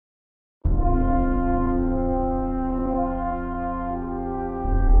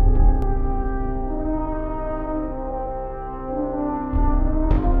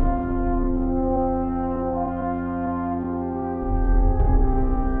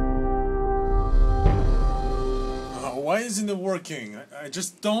Why isn't it working? I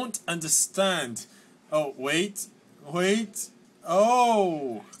just don't understand. Oh, wait.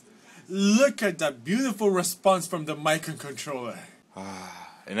 Oh! Look at that beautiful response from the microcontroller.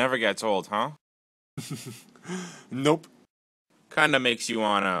 It never gets old, huh? Nope. Kinda makes you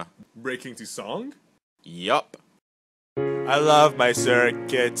wanna... Break into song? Yup. I love my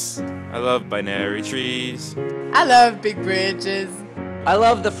circuits. I love binary trees. I love big bridges. I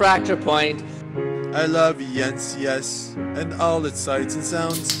love the fracture point. I love ENCS and all its sights and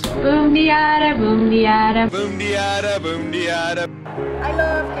sounds. Boom diada, boom diada. Boom diada, boom diada. I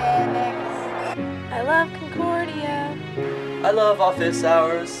love Helix. I love Concordia. I love office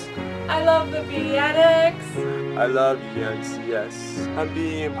hours. I love the pediatrics. I love ENCS. I'm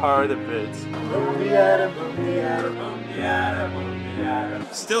being part of it. Boom diada, boom diada, boom diada, boom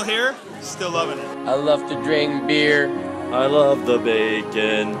diada. Still here? Still loving it. I love to drink beer. I love the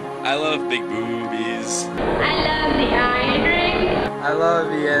bacon. I love big boobies. I love the iron ring. I love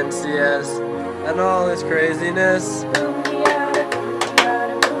the NCS and all its craziness. Boom diada, boom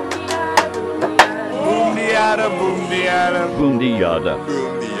diada, boom diada, boom diada.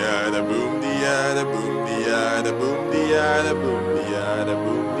 Boom diada, boom diada. Boom diada. Boom diada, boom diada, boom diada, boom diada,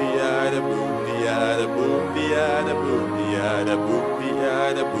 boom diada, boom diada, boom diada, boom diada, boom diada, boom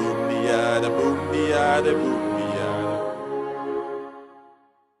diada, boom diada, boom diada, boom